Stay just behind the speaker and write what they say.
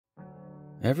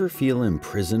Ever feel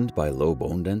imprisoned by low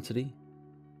bone density?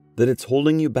 That it's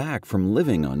holding you back from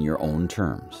living on your own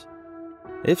terms?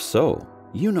 If so,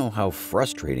 you know how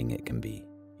frustrating it can be.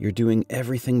 You're doing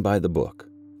everything by the book,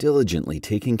 diligently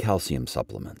taking calcium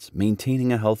supplements,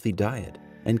 maintaining a healthy diet,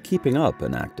 and keeping up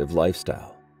an active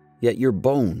lifestyle. Yet your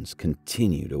bones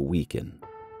continue to weaken.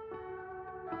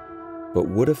 But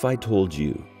what if I told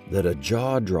you that a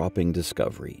jaw-dropping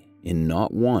discovery in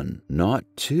not one, not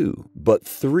two, but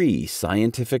 3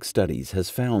 scientific studies has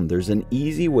found there's an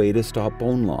easy way to stop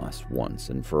bone loss once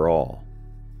and for all?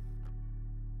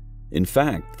 In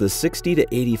fact, the 60 to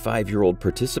 85-year-old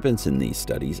participants in these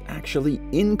studies actually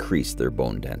increased their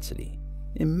bone density.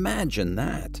 Imagine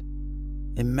that!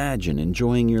 Imagine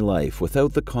enjoying your life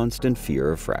without the constant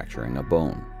fear of fracturing a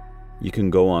bone. You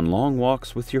can go on long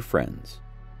walks with your friends,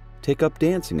 take up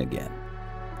dancing again,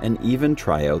 and even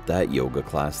try out that yoga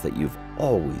class that you've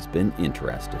always been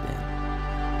interested in.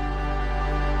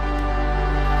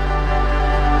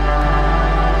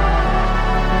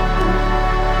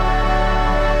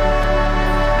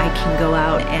 I can go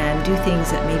out and do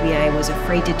things that maybe I was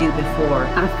afraid to do before.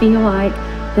 I feel like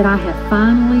that I have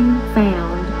finally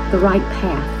found the right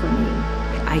path for me.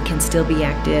 I can still be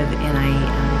active, and I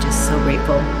am just so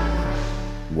grateful.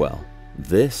 Well,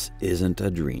 this isn't a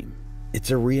dream. It's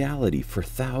a reality for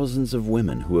thousands of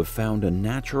women who have found a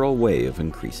natural way of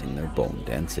increasing their bone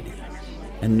density.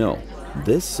 And no,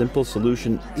 this simple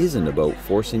solution isn't about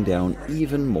forcing down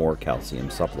even more calcium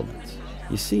supplements.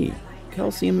 You see,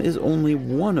 calcium is only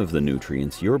one of the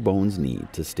nutrients your bones need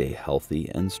to stay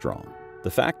healthy and strong.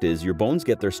 The fact is, your bones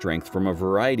get their strength from a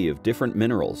variety of different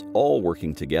minerals all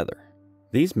working together.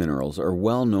 These minerals are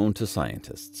well known to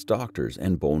scientists, doctors,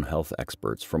 and bone health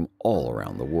experts from all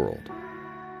around the world.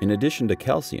 In addition to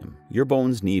calcium, your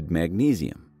bones need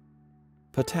magnesium,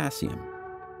 potassium,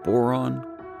 boron,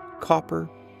 copper,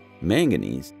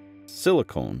 manganese,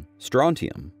 silicone,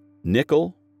 strontium,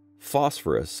 nickel,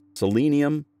 phosphorus,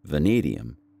 selenium,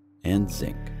 vanadium, and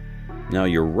zinc. Now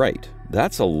you're right,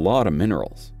 that's a lot of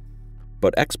minerals.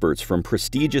 But experts from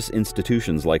prestigious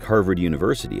institutions like Harvard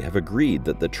University have agreed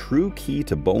that the true key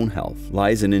to bone health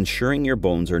lies in ensuring your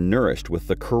bones are nourished with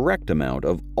the correct amount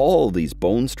of all these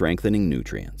bone-strengthening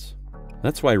nutrients.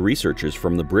 That's why researchers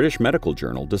from the British Medical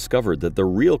Journal discovered that the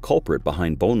real culprit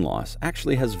behind bone loss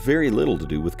actually has very little to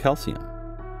do with calcium,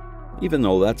 even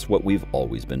though that's what we've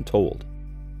always been told.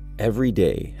 Every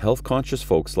day, health-conscious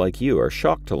folks like you are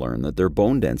shocked to learn that their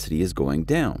bone density is going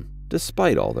down,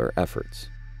 despite all their efforts.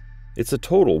 It's a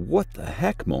total what the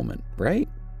heck moment, right?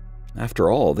 After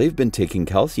all, they've been taking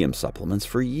calcium supplements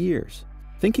for years,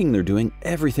 thinking they're doing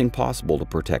everything possible to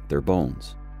protect their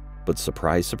bones. But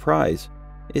surprise, surprise,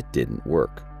 it didn't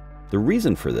work. The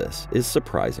reason for this is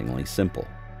surprisingly simple.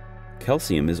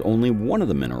 Calcium is only one of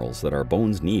the minerals that our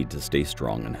bones need to stay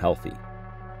strong and healthy.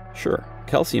 Sure,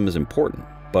 calcium is important,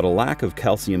 but a lack of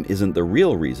calcium isn't the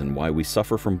real reason why we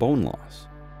suffer from bone loss.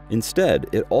 Instead,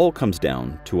 it all comes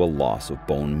down to a loss of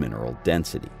bone mineral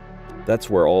density. That's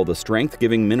where all the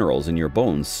strength-giving minerals in your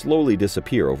bones slowly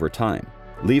disappear over time,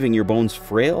 leaving your bones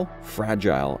frail,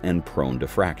 fragile, and prone to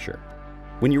fracture.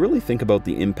 When you really think about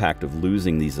the impact of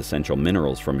losing these essential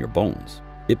minerals from your bones,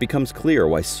 it becomes clear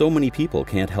why so many people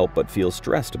can't help but feel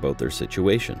stressed about their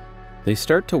situation. They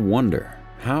start to wonder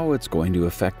how it's going to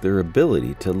affect their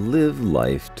ability to live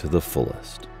life to the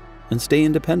fullest and stay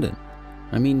independent.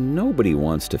 I mean, nobody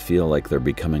wants to feel like they're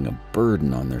becoming a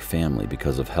burden on their family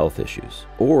because of health issues,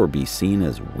 or be seen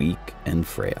as weak and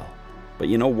frail. But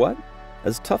you know what?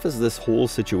 As tough as this whole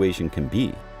situation can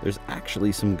be, there's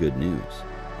actually some good news.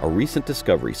 A recent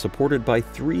discovery supported by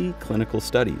 3 clinical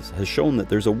studies has shown that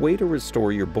there's a way to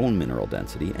restore your bone mineral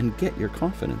density and get your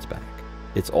confidence back.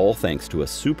 It's all thanks to a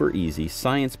super easy,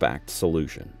 science-backed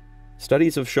solution.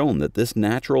 Studies have shown that this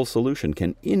natural solution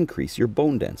can increase your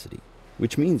bone density,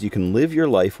 which means you can live your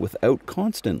life without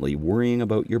constantly worrying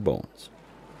about your bones.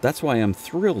 That's why I'm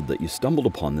thrilled that you stumbled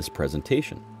upon this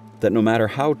presentation, that no matter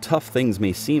how tough things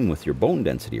may seem with your bone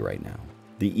density right now,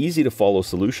 the easy-to-follow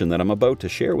solution that I'm about to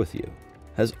share with you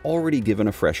has already given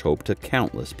a fresh hope to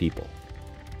countless people.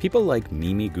 People like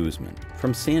Mimi Guzman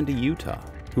from Sandy, Utah,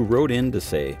 who wrote in to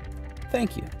say,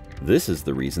 "Thank you. This is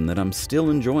the reason that I'm still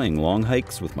enjoying long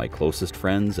hikes with my closest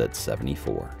friends at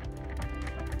 74.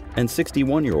 And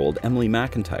 61-year-old Emily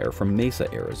McIntyre from Mesa,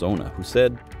 Arizona, who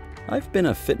said, "I've been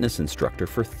a fitness instructor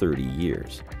for 30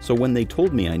 years, so when they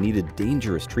told me I needed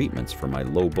dangerous treatments for my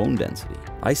low bone density,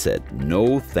 I said,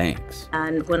 no thanks."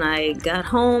 And when I got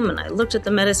home and I looked at the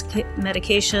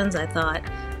medications, I thought,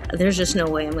 there's just no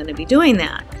way I'm going to be doing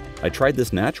that. I tried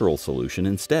this natural solution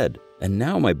instead, and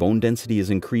now my bone density has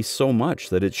increased so much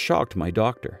that it shocked my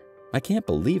doctor. I can't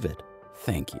believe it.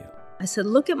 Thank you. I said,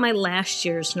 look at my last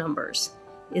year's numbers.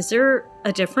 Is there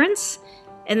a difference?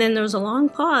 And then there was a long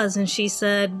pause, and she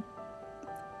said,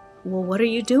 well, what are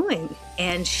you doing?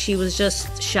 And she was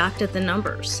just shocked at the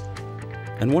numbers.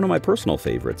 And one of my personal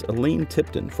favorites, Elaine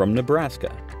Tipton from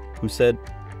Nebraska, who said,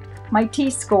 my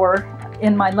T-score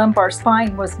in my lumbar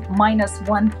spine was minus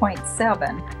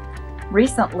 1.7.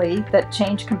 Recently, that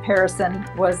change comparison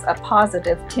was a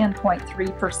positive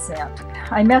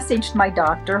 10.3%. I messaged my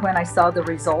doctor when I saw the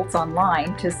results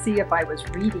online to see if I was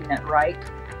reading it right,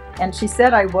 and she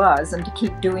said I was, and to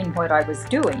keep doing what I was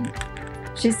doing.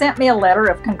 She sent me a letter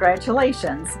of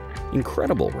congratulations.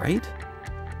 Incredible, right?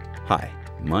 Hi,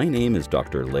 my name is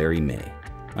Dr. Larry May.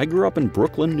 I grew up in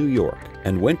Brooklyn, New York,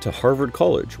 and went to Harvard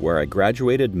College, where I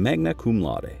graduated magna cum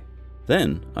laude.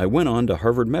 Then, I went on to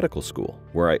Harvard Medical School,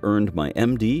 where I earned my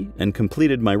MD and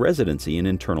completed my residency in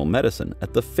internal medicine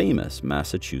at the famous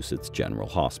Massachusetts General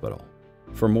Hospital.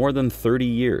 For more than 30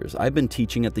 years, I've been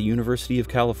teaching at the University of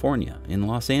California in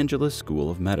Los Angeles School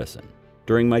of Medicine.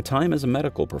 During my time as a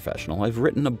medical professional, I've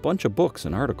written a bunch of books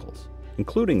and articles,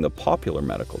 including the popular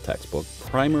medical textbook,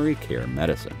 Primary Care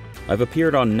Medicine. I've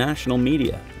appeared on national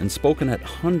media and spoken at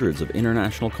hundreds of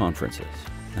international conferences.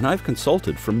 And I've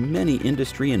consulted for many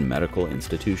industry and medical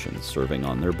institutions serving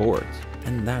on their boards.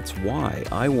 And that's why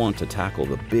I want to tackle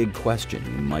the big question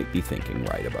you might be thinking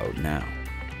right about now.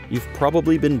 You've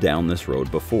probably been down this road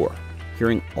before,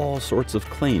 hearing all sorts of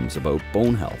claims about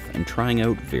bone health and trying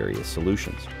out various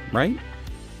solutions, right?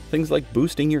 Things like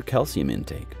boosting your calcium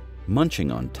intake,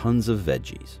 munching on tons of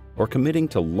veggies, or committing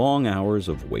to long hours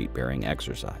of weight-bearing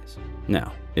exercise.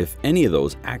 Now, if any of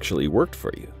those actually worked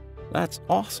for you, that's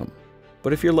awesome.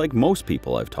 But if you're like most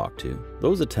people I've talked to,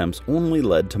 those attempts only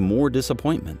led to more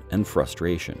disappointment and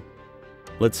frustration.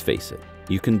 Let's face it,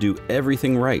 you can do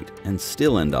everything right and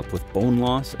still end up with bone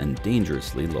loss and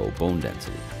dangerously low bone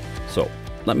density. So,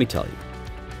 let me tell you,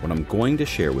 what I'm going to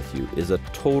share with you is a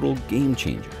total game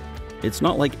changer. It's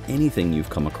not like anything you've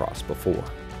come across before.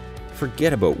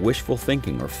 Forget about wishful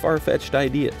thinking or far-fetched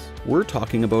ideas. We're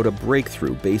talking about a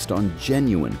breakthrough based on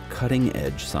genuine,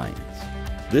 cutting-edge science.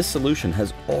 This solution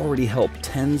has already helped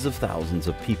tens of thousands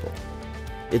of people.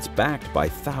 It's backed by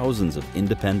thousands of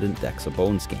independent DEXA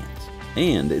bone scans,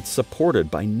 and it's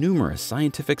supported by numerous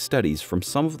scientific studies from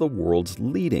some of the world's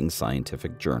leading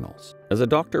scientific journals. As a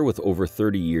doctor with over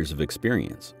 30 years of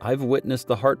experience, I've witnessed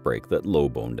the heartbreak that low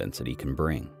bone density can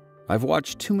bring. I've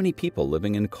watched too many people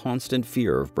living in constant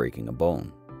fear of breaking a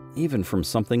bone, even from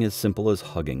something as simple as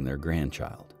hugging their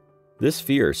grandchild. This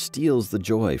fear steals the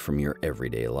joy from your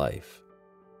everyday life.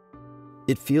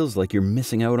 It feels like you're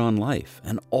missing out on life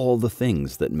and all the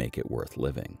things that make it worth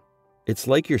living. It's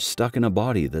like you're stuck in a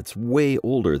body that's way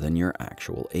older than your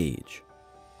actual age.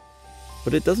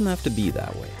 But it doesn't have to be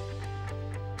that way.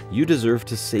 You deserve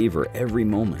to savor every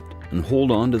moment and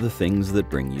hold on to the things that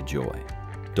bring you joy.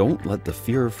 Don't let the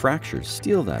fear of fractures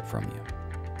steal that from you.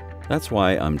 That's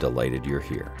why I'm delighted you're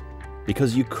here,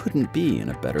 because you couldn't be in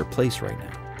a better place right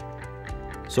now.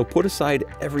 So put aside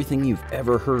everything you've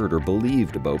ever heard or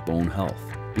believed about bone health,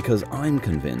 because I'm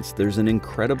convinced there's an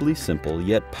incredibly simple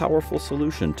yet powerful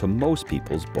solution to most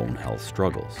people's bone health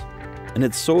struggles. And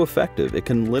it's so effective it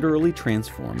can literally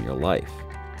transform your life,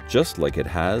 just like it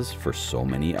has for so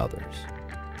many others.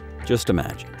 Just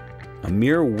imagine, a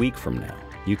mere week from now,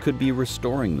 you could be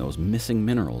restoring those missing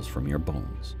minerals from your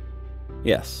bones.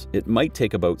 Yes, it might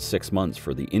take about 6 months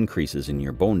for the increases in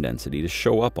your bone density to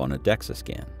show up on a DEXA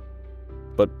scan.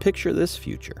 But picture this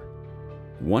future.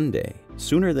 One day,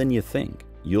 sooner than you think,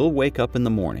 you'll wake up in the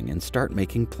morning and start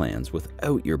making plans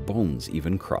without your bones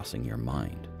even crossing your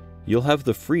mind. You'll have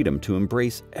the freedom to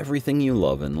embrace everything you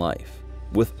love in life,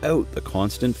 without the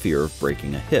constant fear of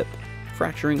breaking a hip,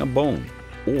 fracturing a bone,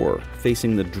 or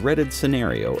facing the dreaded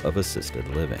scenario of assisted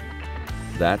living.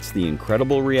 That's the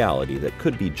incredible reality that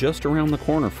could be just around the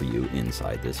corner for you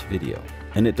inside this video.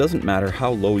 And it doesn't matter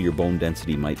how low your bone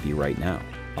density might be right now.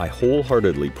 I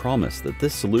wholeheartedly promise that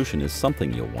this solution is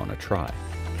something you'll want to try.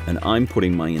 And I'm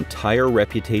putting my entire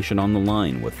reputation on the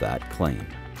line with that claim.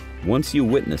 Once you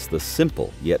witness the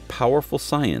simple yet powerful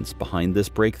science behind this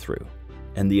breakthrough,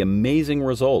 and the amazing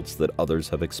results that others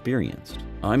have experienced,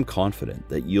 I'm confident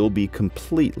that you'll be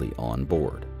completely on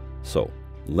board. So,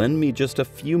 lend me just a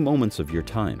few moments of your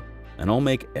time, and I'll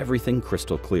make everything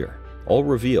crystal clear. I'll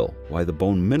reveal why the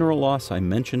bone mineral loss I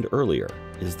mentioned earlier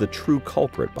is the true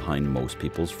culprit behind most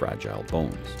people's fragile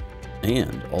bones.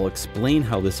 And I'll explain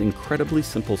how this incredibly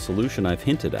simple solution I've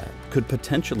hinted at could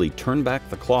potentially turn back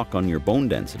the clock on your bone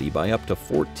density by up to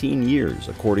 14 years,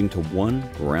 according to one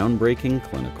groundbreaking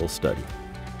clinical study.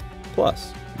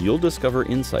 Plus, you'll discover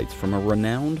insights from a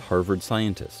renowned Harvard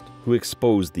scientist who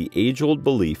exposed the age-old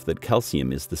belief that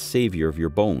calcium is the savior of your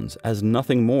bones as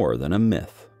nothing more than a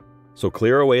myth. So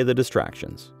clear away the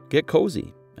distractions, get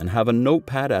cozy, and have a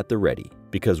notepad at the ready,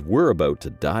 because we're about to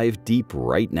dive deep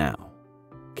right now.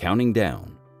 Counting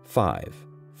down, 5,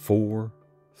 4,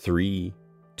 3,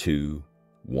 2,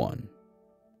 1.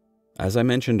 As I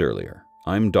mentioned earlier,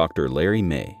 I'm Dr. Larry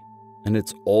May, and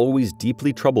it's always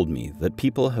deeply troubled me that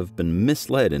people have been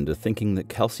misled into thinking that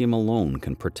calcium alone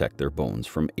can protect their bones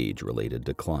from age-related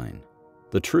decline.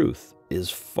 The truth is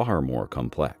far more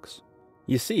complex.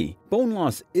 You see, bone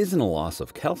loss isn't a loss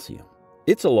of calcium.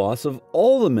 It's a loss of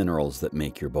all the minerals that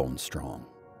make your bones strong.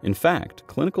 In fact,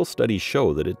 clinical studies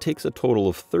show that it takes a total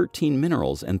of 13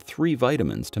 minerals and 3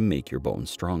 vitamins to make your bones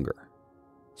stronger.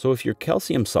 So if your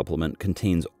calcium supplement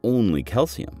contains only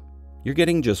calcium, you're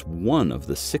getting just one of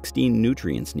the 16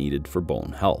 nutrients needed for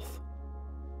bone health.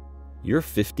 You're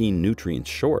 15 nutrients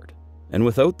short, and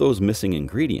without those missing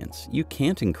ingredients, you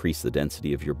can't increase the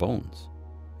density of your bones.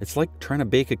 It's like trying to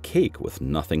bake a cake with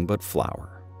nothing but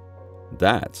flour.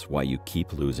 That's why you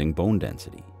keep losing bone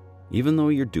density, even though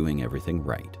you're doing everything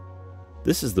right.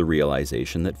 This is the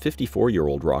realization that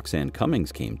 54-year-old Roxanne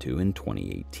Cummings came to in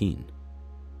 2018.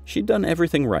 She'd done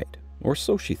everything right, or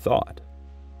so she thought.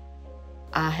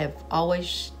 I have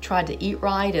always tried to eat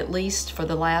right, at least for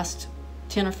the last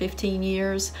 10 or 15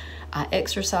 years. I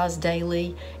exercised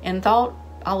daily and thought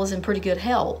I was in pretty good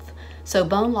health. So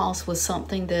bone loss was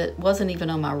something that wasn't even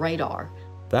on my radar.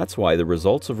 That's why the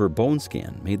results of her bone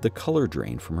scan made the color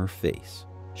drain from her face.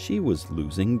 She was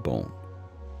losing bone.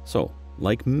 So,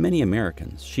 like many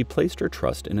Americans, she placed her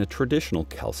trust in a traditional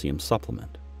calcium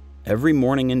supplement. Every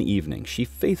morning and evening, she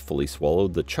faithfully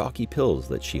swallowed the chalky pills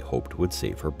that she hoped would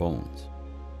save her bones.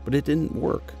 But it didn't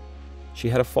work. She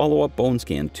had a follow-up bone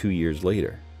scan 2 years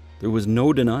later. There was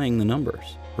no denying the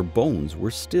numbers. Her bones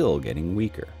were still getting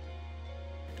weaker.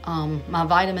 My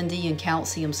vitamin D and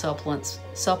calcium supplements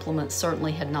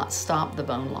certainly had not stopped the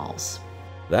bone loss.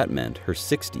 That meant her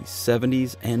 60s,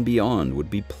 70s, and beyond would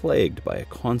be plagued by a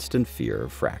constant fear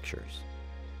of fractures.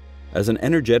 As an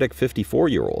energetic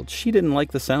 54-year-old, she didn't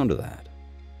like the sound of that.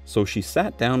 So she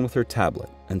sat down with her tablet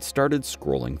and started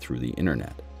scrolling through the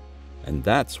internet. And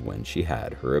that's when she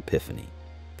had her epiphany.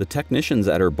 The technicians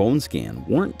at her bone scan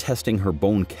weren't testing her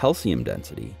bone calcium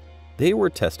density. They were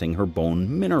testing her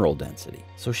bone mineral density.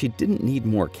 So she didn't need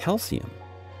more calcium.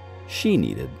 She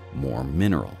needed more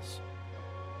minerals.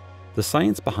 The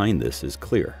science behind this is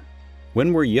clear.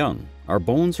 When we're young, our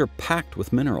bones are packed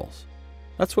with minerals.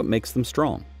 That's what makes them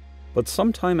strong. But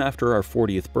sometime after our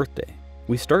 40th birthday,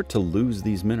 we start to lose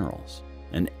these minerals.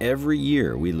 And every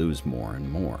year we lose more and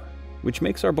more, which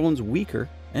makes our bones weaker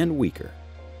and weaker.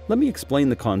 Let me explain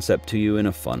the concept to you in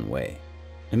a fun way.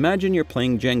 Imagine you're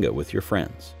playing Jenga with your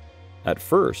friends. At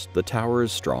first, the tower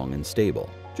is strong and stable,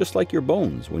 just like your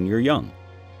bones when you're young.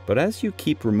 But as you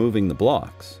keep removing the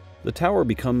blocks, the tower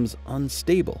becomes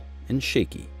unstable and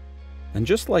shaky. And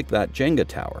just like that Jenga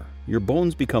tower, your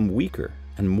bones become weaker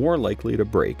and more likely to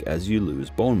break as you lose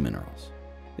bone minerals.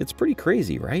 It's pretty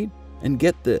crazy, right? And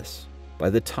get this, by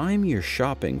the time you're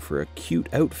shopping for a cute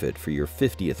outfit for your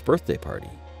 50th birthday party,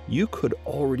 you could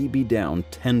already be down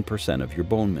 10% of your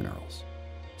bone minerals.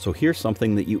 So here's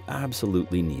something that you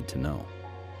absolutely need to know.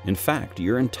 In fact,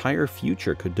 your entire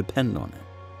future could depend on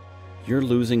it. You're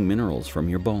losing minerals from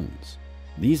your bones.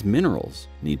 These minerals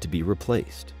need to be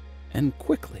replaced, and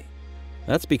quickly.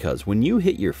 That's because when you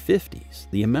hit your 50s,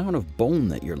 the amount of bone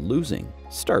that you're losing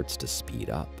starts to speed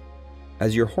up.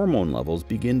 As your hormone levels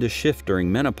begin to shift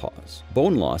during menopause,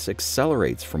 bone loss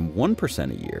accelerates from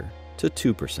 1% a year to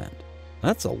 2%.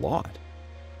 That's a lot.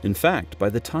 In fact, by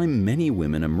the time many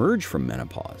women emerge from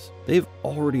menopause, they've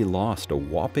already lost a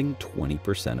whopping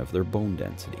 20% of their bone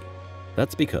density.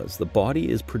 That's because the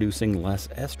body is producing less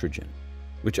estrogen,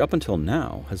 which up until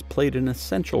now has played an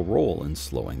essential role in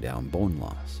slowing down bone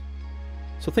loss.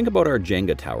 So think about our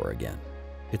Jenga tower again.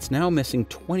 It's now missing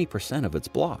 20% of its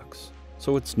blocks,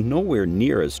 so it's nowhere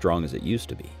near as strong as it used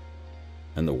to be.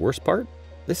 And the worst part?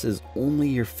 This is only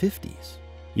your 50s.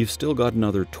 You've still got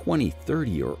another 20,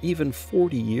 30, or even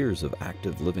 40 years of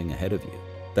active living ahead of you.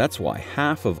 That's why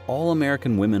half of all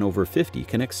American women over 50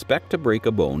 can expect to break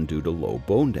a bone due to low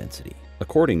bone density,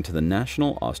 according to the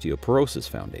National Osteoporosis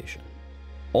Foundation.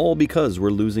 All because we're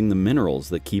losing the minerals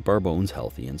that keep our bones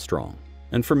healthy and strong.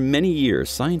 And for many years,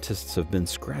 scientists have been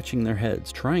scratching their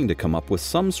heads trying to come up with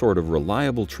some sort of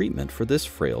reliable treatment for this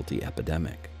frailty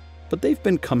epidemic. But they've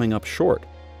been coming up short,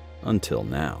 until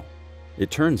now. It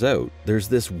turns out there's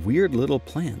this weird little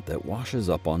plant that washes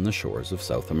up on the shores of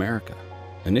South America.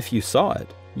 And if you saw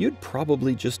it, you'd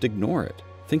probably just ignore it,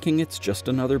 thinking it's just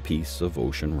another piece of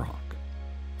ocean rock.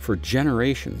 For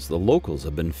generations, the locals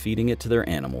have been feeding it to their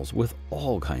animals with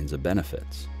all kinds of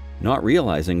benefits, not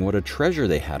realizing what a treasure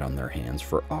they had on their hands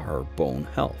for our bone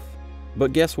health.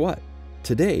 But guess what?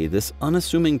 Today, this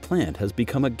unassuming plant has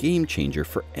become a game changer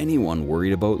for anyone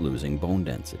worried about losing bone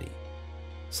density.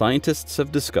 Scientists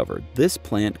have discovered this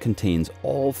plant contains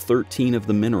all 13 of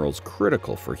the minerals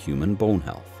critical for human bone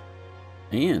health.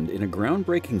 And in a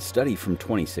groundbreaking study from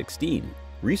 2016,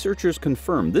 researchers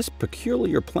confirmed this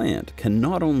peculiar plant can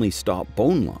not only stop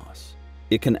bone loss,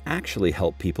 it can actually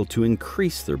help people to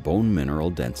increase their bone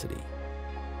mineral density.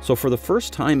 So for the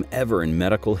first time ever in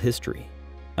medical history,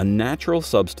 a natural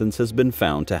substance has been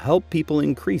found to help people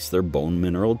increase their bone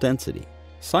mineral density.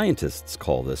 Scientists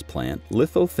call this plant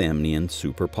Lithothamnium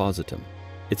superpositum.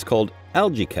 It's called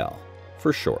AlgaeCal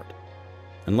for short.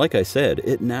 And like I said,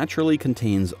 it naturally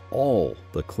contains all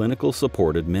the clinical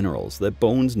supported minerals that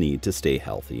bones need to stay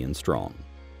healthy and strong.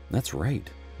 That's right,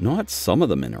 not some of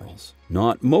the minerals,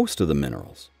 not most of the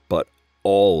minerals, but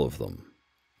all of them.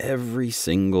 Every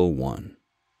single one.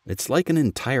 It's like an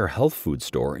entire health food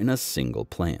store in a single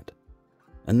plant.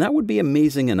 And that would be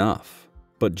amazing enough.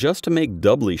 But just to make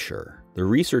doubly sure, the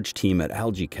research team at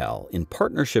AlgaeCal, in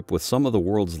partnership with some of the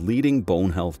world's leading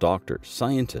bone health doctors,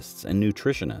 scientists, and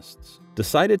nutritionists,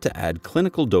 decided to add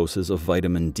clinical doses of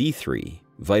vitamin D3,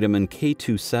 vitamin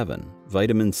K27,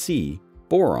 vitamin C,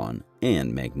 boron,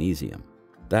 and magnesium.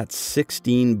 That's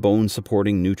 16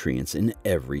 bone-supporting nutrients in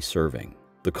every serving.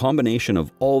 The combination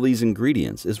of all these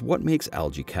ingredients is what makes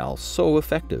AlgaeCal so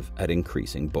effective at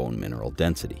increasing bone mineral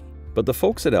density. But the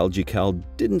folks at AlgaeCal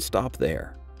didn't stop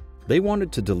there. They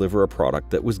wanted to deliver a product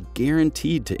that was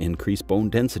guaranteed to increase bone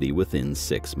density within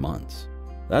 6 months.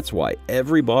 That's why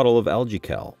every bottle of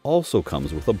AlgaeCal also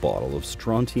comes with a bottle of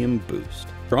Strontium Boost.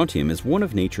 Strontium is one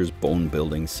of nature's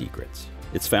bone-building secrets.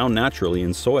 It's found naturally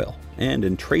in soil and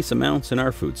in trace amounts in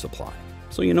our food supply,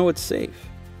 so you know it's safe.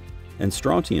 And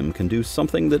strontium can do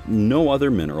something that no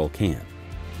other mineral can.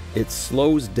 It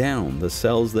slows down the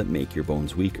cells that make your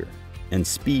bones weaker and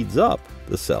speeds up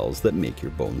the cells that make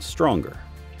your bones stronger,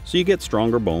 so you get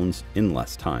stronger bones in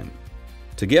less time.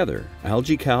 Together,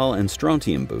 AlgaeCal and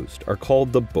Strontium Boost are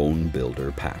called the Bone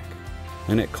Builder Pack.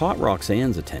 And it caught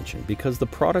Roxanne's attention because the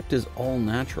product is all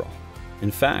natural. In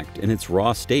fact, in its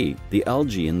raw state, the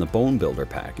algae in the Bone Builder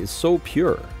Pack is so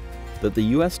pure that the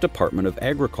U.S. Department of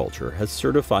Agriculture has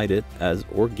certified it as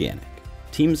organic.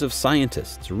 Teams of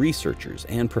scientists, researchers,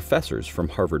 and professors from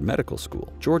Harvard Medical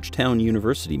School, Georgetown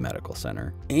University Medical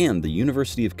Center, and the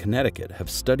University of Connecticut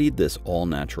have studied this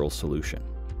all-natural solution.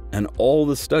 And all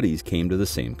the studies came to the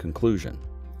same conclusion.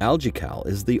 AlgaeCal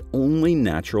is the only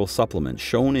natural supplement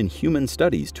shown in human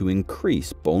studies to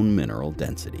increase bone mineral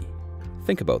density.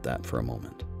 Think about that for a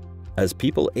moment. As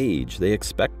people age, they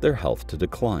expect their health to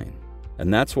decline.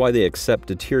 And that's why they accept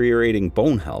deteriorating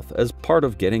bone health as part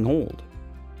of getting old.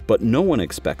 But no one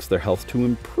expects their health to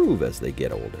improve as they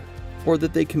get older, or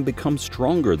that they can become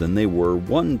stronger than they were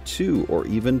 1, 2, or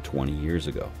even 20 years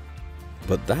ago.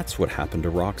 But that's what happened to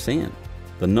Roxanne.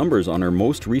 The numbers on her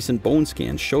most recent bone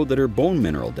scan showed that her bone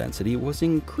mineral density was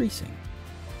increasing.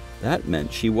 That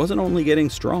meant she wasn't only getting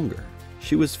stronger,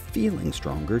 she was feeling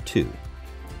stronger too.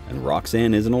 And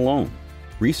Roxanne isn't alone.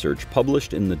 Research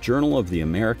published in the Journal of the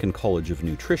American College of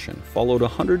Nutrition followed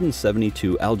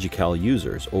 172 AlgaeCal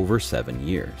users over 7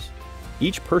 years.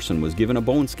 Each person was given a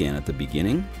bone scan at the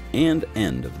beginning and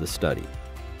end of the study.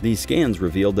 These scans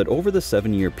revealed that over the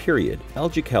 7-year period,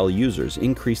 AlgaeCal users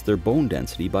increased their bone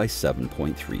density by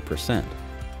 7.3%.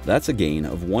 That's a gain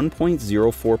of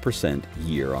 1.04%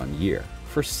 year on year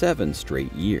for 7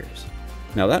 straight years.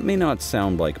 Now that may not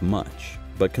sound like much,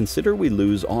 but consider we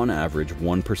lose on average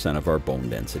 1% of our bone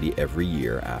density every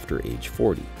year after age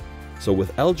 40. So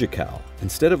with AlgaeCal,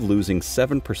 instead of losing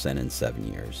 7% in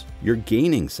 7 years, you're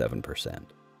gaining 7%.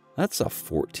 That's a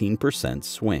 14%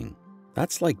 swing.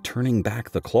 That's like turning back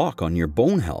the clock on your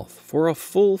bone health for a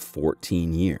full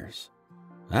 14 years.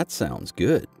 That sounds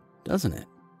good, doesn't it?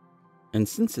 And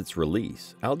since its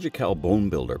release, AlgaeCal Bone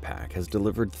Builder Pack has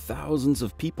delivered thousands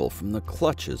of people from the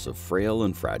clutches of frail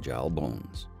and fragile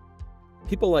bones.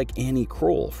 People like Annie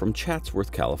Kroll from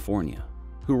Chatsworth, California,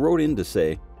 who wrote in to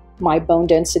say, "My bone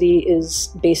density is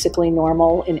basically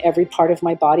normal in every part of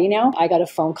my body now. I got a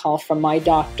phone call from my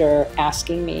doctor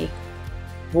asking me,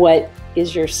 what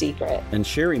is your secret?" And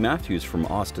Sherry Matthews from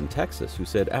Austin, Texas, who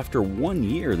said, "After 1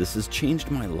 year, this has changed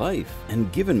my life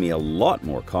and given me a lot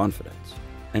more confidence."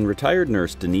 And retired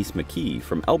nurse Denise McKee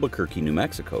from Albuquerque, New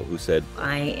Mexico, who said,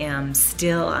 I am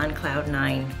still on cloud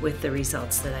 9 with the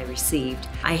results that I received.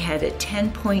 I had a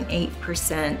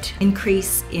 10.8%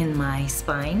 increase in my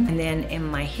spine, and then in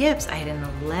my hips, I had an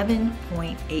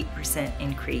 11.8%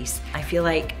 increase. I feel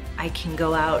like I can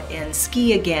go out and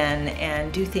ski again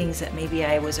and do things that maybe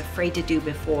I was afraid to do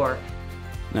before.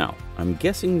 Now, I'm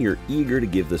guessing you're eager to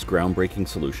give this groundbreaking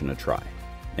solution a try.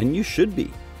 And you should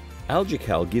be.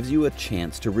 AlgaeCal gives you a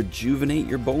chance to rejuvenate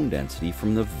your bone density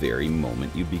from the very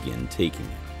moment you begin taking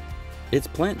it. It's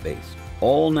plant-based,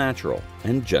 all natural,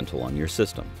 and gentle on your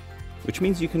system, which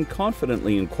means you can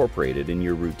confidently incorporate it in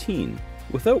your routine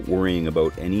without worrying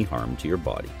about any harm to your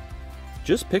body.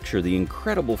 Just picture the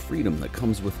incredible freedom that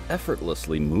comes with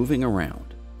effortlessly moving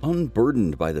around,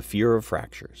 unburdened by the fear of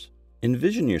fractures.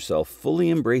 Envision yourself fully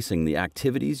embracing the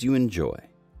activities you enjoy,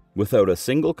 without a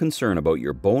single concern about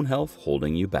your bone health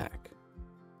holding you back.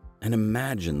 And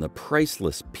imagine the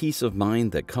priceless peace of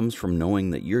mind that comes from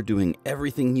knowing that you're doing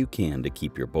everything you can to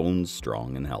keep your bones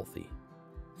strong and healthy.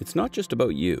 It's not just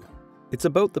about you. It's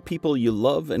about the people you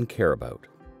love and care about.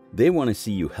 They want to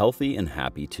see you healthy and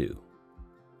happy too.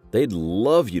 They'd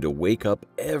love you to wake up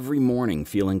every morning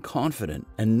feeling confident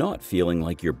and not feeling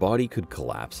like your body could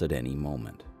collapse at any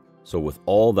moment. So with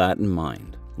all that in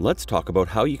mind, let's talk about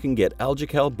how you can get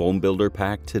AlgaeCal Bone Builder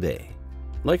Pack today.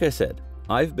 Like I said,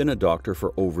 I've been a doctor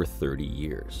for over 30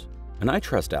 years, and I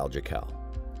trust AlgaeCal.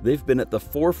 They've been at the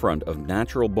forefront of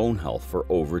natural bone health for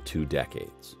over 2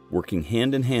 decades, working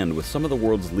hand in hand with some of the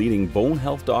world's leading bone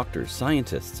health doctors,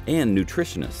 scientists, and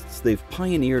nutritionists. They've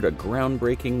pioneered a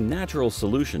groundbreaking natural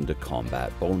solution to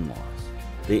combat bone loss.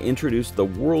 They introduced the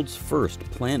world's first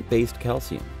plant-based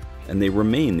calcium, and they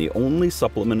remain the only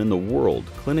supplement in the world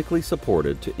clinically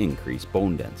supported to increase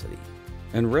bone density.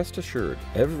 And rest assured,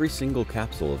 every single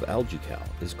capsule of AlgaeCal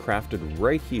is crafted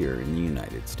right here in the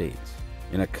United States,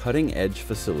 in a cutting-edge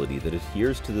facility that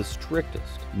adheres to the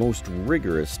strictest, most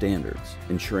rigorous standards,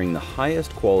 ensuring the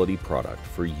highest quality product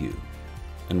for you.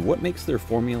 And what makes their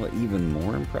formula even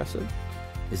more impressive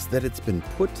is that it's been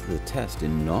put to the test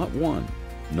in not 1,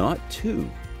 not 2,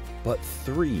 but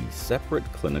 3 separate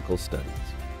clinical studies,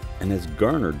 and has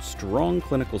garnered strong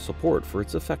clinical support for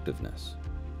its effectiveness.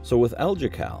 So with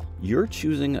AlgaeCal, you're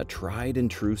choosing a tried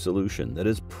and true solution that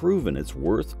has proven its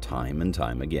worth time and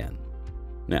time again.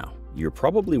 Now, you're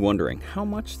probably wondering how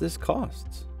much this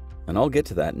costs, and I'll get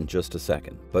to that in just a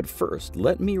second. But first,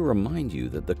 let me remind you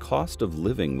that the cost of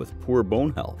living with poor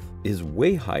bone health is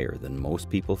way higher than most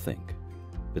people think.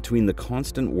 Between the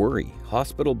constant worry,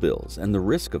 hospital bills, and the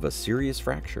risk of a serious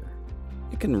fracture,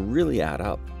 it can really add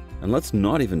up. And let's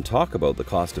not even talk about the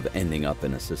cost of ending up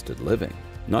in assisted living.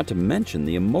 Not to mention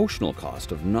the emotional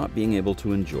cost of not being able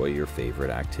to enjoy your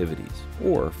favorite activities,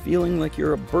 or feeling like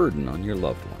you're a burden on your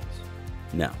loved ones.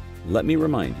 Now, let me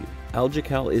remind you,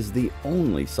 AlgaeCal is the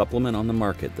only supplement on the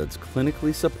market that's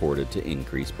clinically supported to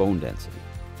increase bone density.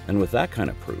 And with that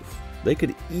kind of proof, they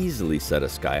could easily set a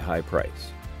sky-high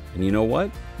price. And you know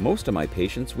what? Most of my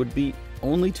patients would be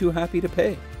only too happy to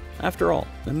pay. After all,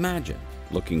 imagine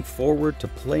looking forward to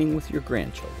playing with your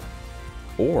grandchildren,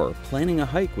 or planning a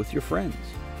hike with your friends,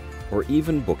 or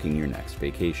even booking your next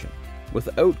vacation,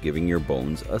 without giving your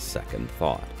bones a second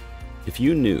thought. If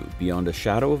you knew beyond a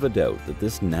shadow of a doubt that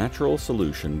this natural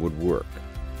solution would work,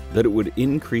 that it would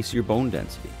increase your bone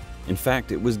density, in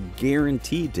fact, it was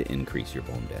guaranteed to increase your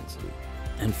bone density,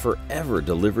 and forever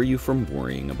deliver you from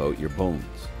worrying about your bones,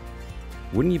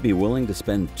 wouldn't you be willing to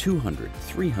spend $200,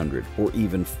 $300, or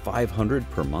even $500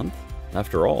 per month?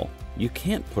 After all, you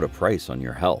can't put a price on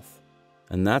your health.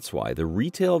 And that's why the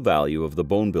retail value of the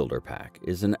Bone Builder Pack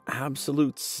is an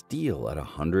absolute steal at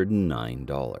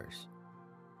 $109.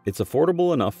 It's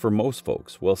affordable enough for most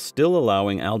folks while still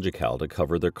allowing AlgaeCal to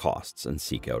cover their costs and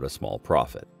seek out a small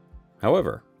profit.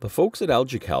 However, the folks at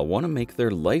AlgaeCal want to make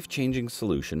their life-changing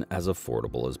solution as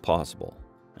affordable as possible.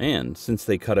 And since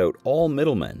they cut out all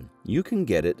middlemen, you can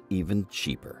get it even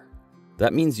cheaper.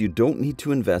 That means you don't need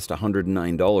to invest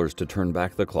 $109 to turn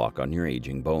back the clock on your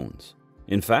aging bones.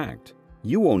 In fact,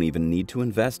 you won't even need to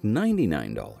invest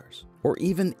 $99 or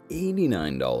even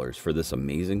 $89 for this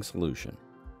amazing solution.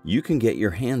 You can get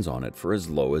your hands on it for as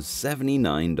low as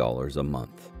 $79 a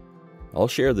month. I'll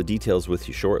share the details with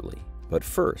you shortly, but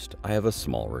first, I have a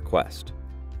small request.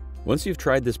 Once you've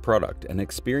tried this product and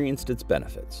experienced its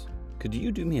benefits, could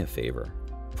you do me a favor?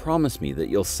 Promise me that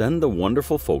you'll send the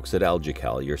wonderful folks at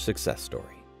AlgaeCal your success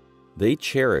story. They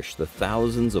cherish the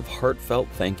thousands of heartfelt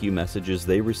thank you messages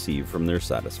they receive from their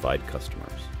satisfied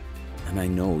customers. And I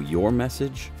know your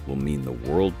message will mean the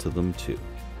world to them too.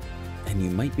 And you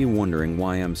might be wondering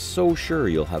why I'm so sure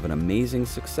you'll have an amazing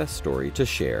success story to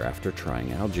share after trying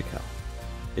AlgaeCal.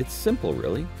 It's simple,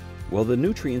 really. While the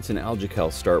nutrients in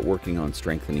AlgaeCal start working on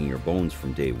strengthening your bones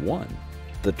from day one,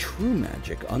 the true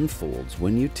magic unfolds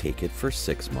when you take it for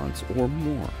 6 months or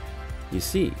more. You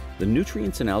see, the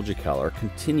nutrients in AlgaeCal are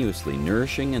continuously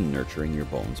nourishing and nurturing your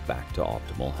bones back to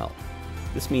optimal health.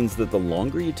 This means that the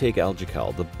longer you take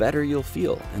AlgaeCal, the better you'll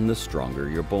feel and the stronger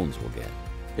your bones will get.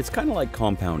 It's kind of like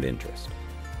compound interest.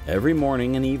 Every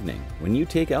morning and evening, when you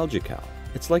take AlgaeCal,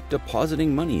 it's like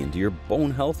depositing money into your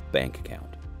bone health bank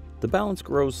account. The balance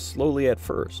grows slowly at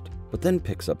first, but then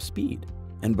picks up speed.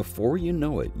 And before you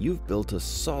know it, you've built a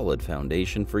solid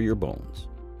foundation for your bones.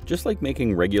 Just like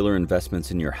making regular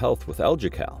investments in your health with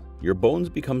AlgaeCal, your bones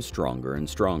become stronger and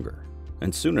stronger.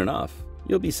 And soon enough,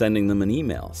 you'll be sending them an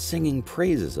email singing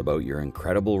praises about your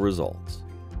incredible results.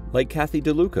 Like Kathy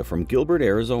DeLuca from Gilbert,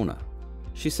 Arizona.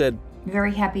 She said,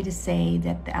 "Very happy to say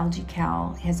that the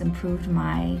AlgaeCal has improved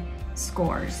my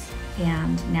scores,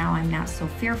 and now I'm not so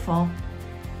fearful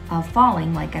of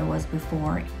falling like I was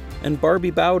before." And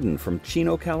Barbie Bowden from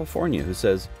Chino, California, who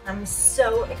says, "I'm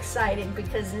so excited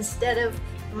because instead of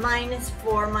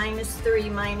 -4, -3,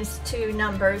 -2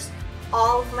 numbers,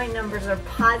 all of my numbers are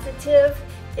positive.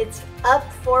 It's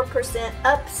up 4%,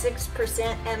 up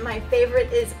 6%, and my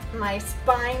favorite is my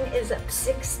spine is up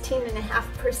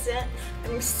 16.5%.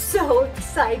 I'm so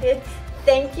excited.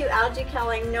 Thank you, AlgaeCal.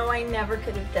 I know I never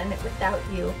could have done it without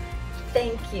you.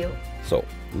 Thank you." So,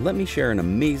 let me share an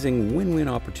amazing win-win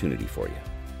opportunity for you.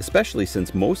 Especially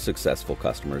since most successful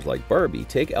customers like Barbie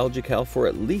take AlgaeCal for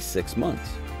at least 6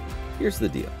 months. Here's the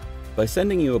deal. By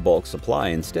sending you a bulk supply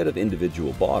instead of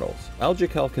individual bottles,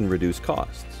 AlgaeCal can reduce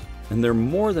costs, and they're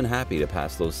more than happy to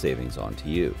pass those savings on to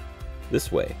you.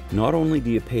 This way, not only do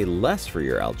you pay less for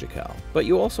your AlgaeCal, but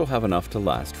you also have enough to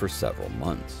last for several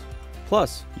months.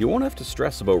 Plus, you won't have to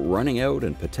stress about running out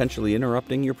and potentially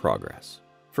interrupting your progress.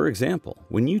 For example,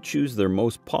 when you choose their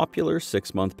most popular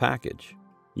 6-month package,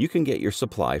 you can get your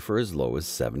supply for as low as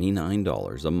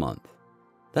 $79 a month.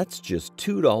 That's just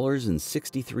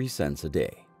 $2.63 a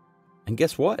day. And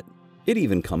guess what? It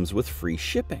even comes with free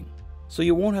shipping, so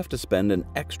you won't have to spend an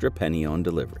extra penny on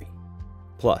delivery.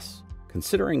 Plus,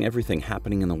 considering everything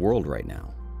happening in the world right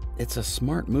now, it's a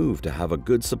smart move to have a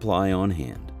good supply on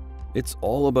hand. It's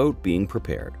all about being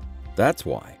prepared. That's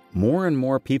why more and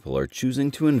more people are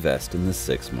choosing to invest in the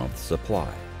 6-month supply,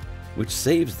 which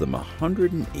saves them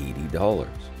 $180.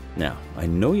 Now, I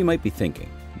know you might be thinking,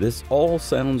 this all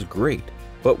sounds great,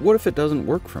 but what if it doesn't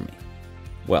work for me?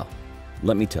 Well,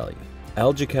 let me tell you,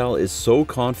 AlgaeCal is so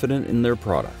confident in their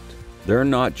product. They're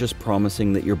not just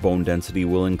promising that your bone density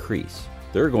will increase,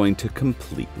 they're going to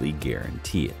completely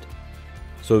guarantee it.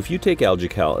 So if you take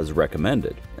AlgaeCal as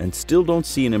recommended and still don't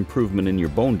see an improvement in your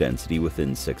bone density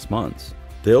within 6 months,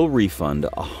 they'll refund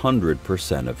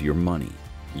 100% of your money.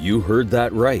 You heard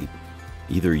that right.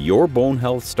 Either your bone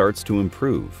health starts to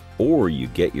improve or you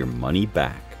get your money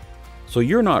back. So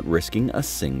you're not risking a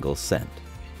single cent.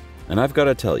 And I've got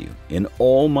to tell you, in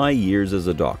all my years as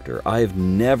a doctor, I've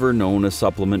never known a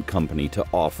supplement company to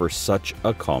offer such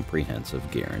a comprehensive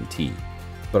guarantee.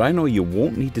 But I know you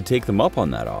won't need to take them up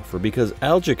on that offer because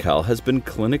AlgaeCal has been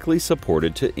clinically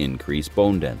supported to increase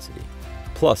bone density.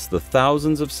 Plus, the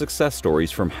thousands of success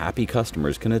stories from happy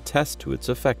customers can attest to its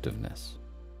effectiveness.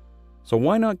 So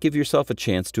why not give yourself a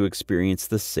chance to experience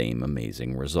the same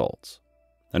amazing results?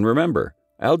 And remember,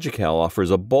 AlgaeCal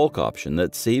offers a bulk option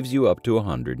that saves you up to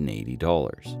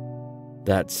 $180.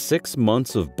 That's 6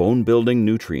 months of bone-building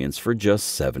nutrients for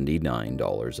just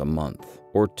 $79 a month,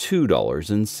 or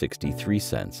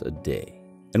 $2.63 a day.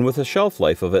 And with a shelf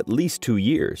life of at least 2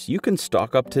 years, you can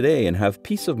stock up today and have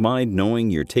peace of mind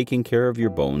knowing you're taking care of your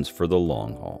bones for the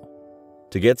long haul.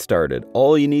 To get started,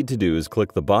 all you need to do is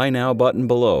click the Buy Now button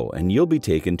below and you'll be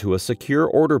taken to a secure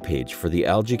order page for the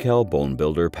AlgaeCal Bone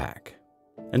Builder Pack.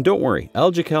 And don't worry,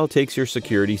 AlgaeCal takes your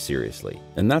security seriously,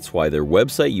 and that's why their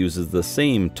website uses the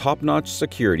same top-notch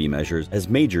security measures as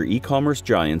major e-commerce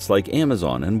giants like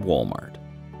Amazon and Walmart.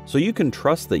 So you can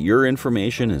trust that your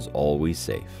information is always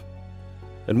safe.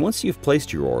 And once you've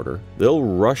placed your order, they'll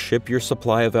rush ship your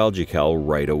supply of AlgaeCal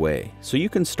right away, so you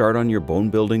can start on your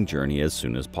bone-building journey as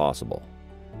soon as possible.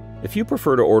 If you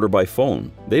prefer to order by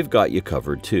phone, they've got you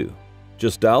covered too.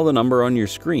 Just dial the number on your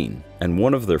screen, and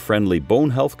one of their friendly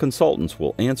bone health consultants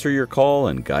will answer your call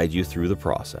and guide you through the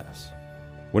process.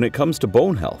 When it comes to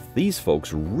bone health, these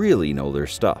folks really know their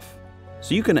stuff.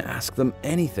 So you can ask them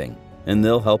anything, and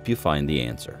they'll help you find the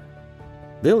answer.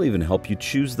 They'll even help you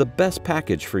choose the best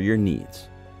package for your needs.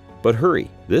 But hurry,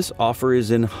 this offer is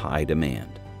in high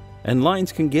demand, and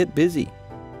lines can get busy.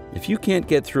 If you can't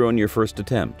get through on your first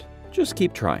attempt, just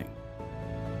keep trying.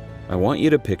 I want you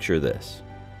to picture this: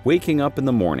 waking up in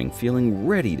the morning feeling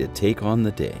ready to take on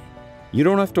the day. You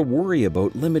don't have to worry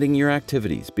about limiting your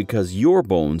activities because your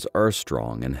bones are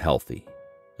strong and healthy.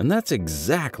 And that's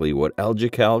exactly what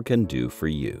AlgaeCal can do for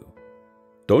you.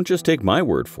 Don't just take my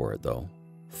word for it, though.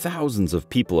 Thousands of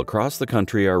people across the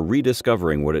country are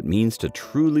rediscovering what it means to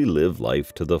truly live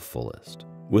life to the fullest,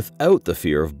 without the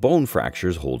fear of bone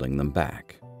fractures holding them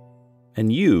back.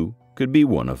 And you could be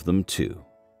one of them too.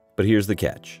 But here's the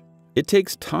catch. It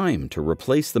takes time to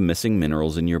replace the missing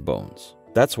minerals in your bones.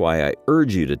 That's why I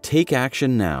urge you to take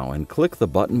action now and click the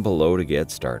button below to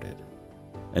get started.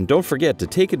 And don't forget to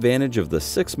take advantage of the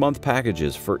 6-month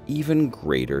packages for even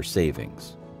greater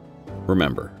savings.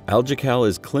 Remember, AlgaeCal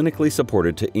is clinically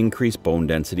supported to increase bone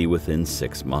density within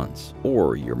 6 months,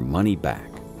 or your money back.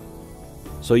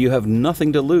 So you have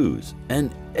nothing to lose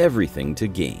and everything to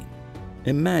gain.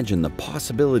 Imagine the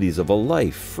possibilities of a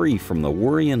life free from the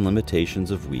worry and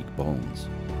limitations of weak bones.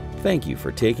 Thank you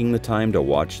for taking the time to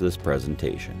watch this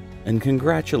presentation, and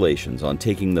congratulations on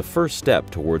taking the first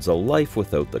step towards a life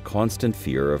without the constant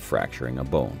fear of fracturing a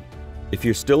bone. If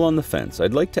you're still on the fence,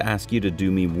 I'd like to ask you to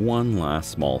do me one last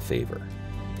small favor.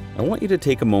 I want you to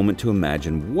take a moment to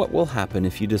imagine what will happen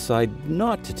if you decide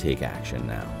not to take action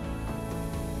now.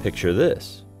 Picture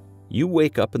this. You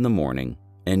wake up in the morning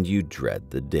and you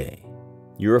dread the day.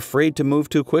 You're afraid to move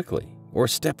too quickly or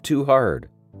step too hard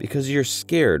because you're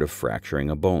scared of fracturing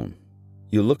a bone.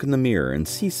 You look in the mirror and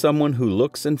see someone who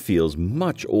looks and feels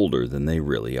much older than they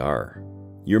really are.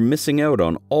 You're missing out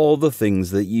on all the things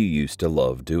that you used to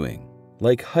love doing,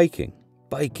 like hiking,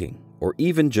 biking, or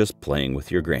even just playing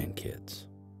with your grandkids.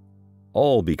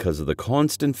 All because of the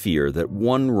constant fear that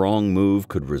one wrong move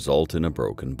could result in a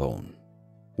broken bone.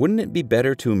 Wouldn't it be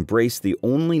better to embrace the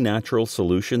only natural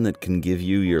solution that can give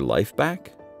you your life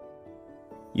back?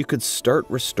 You could start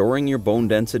restoring your bone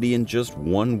density in just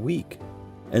 1 week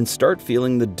and start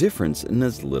feeling the difference in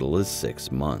as little as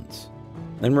 6 months.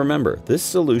 And remember, this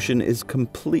solution is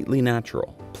completely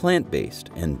natural,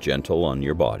 plant-based, and gentle on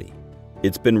your body.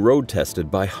 It's been road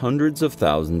tested by hundreds of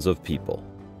thousands of people,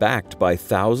 backed by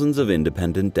thousands of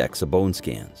independent DEXA bone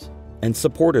scans, and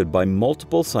supported by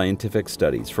multiple scientific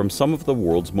studies from some of the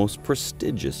world's most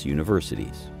prestigious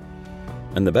universities.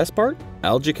 And the best part?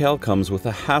 AlgaeCal comes with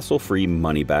a hassle-free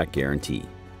money-back guarantee.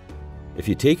 If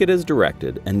you take it as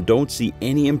directed and don't see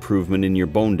any improvement in your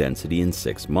bone density in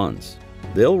 6 months,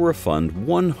 they'll refund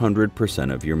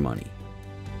 100% of your money.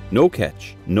 No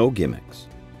catch, no gimmicks.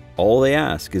 All they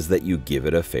ask is that you give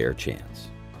it a fair chance.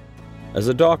 As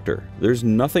a doctor, there's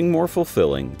nothing more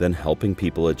fulfilling than helping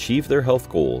people achieve their health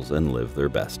goals and live their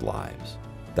best lives.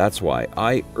 That's why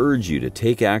I urge you to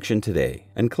take action today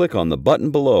and click on the button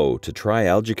below to try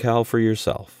AlgaeCal for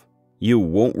yourself. You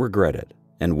won't regret it,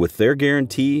 and with their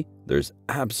guarantee, there's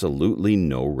absolutely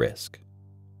no risk.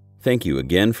 Thank you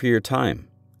again for your time,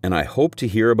 and I hope to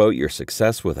hear about your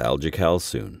success with AlgaeCal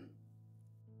soon.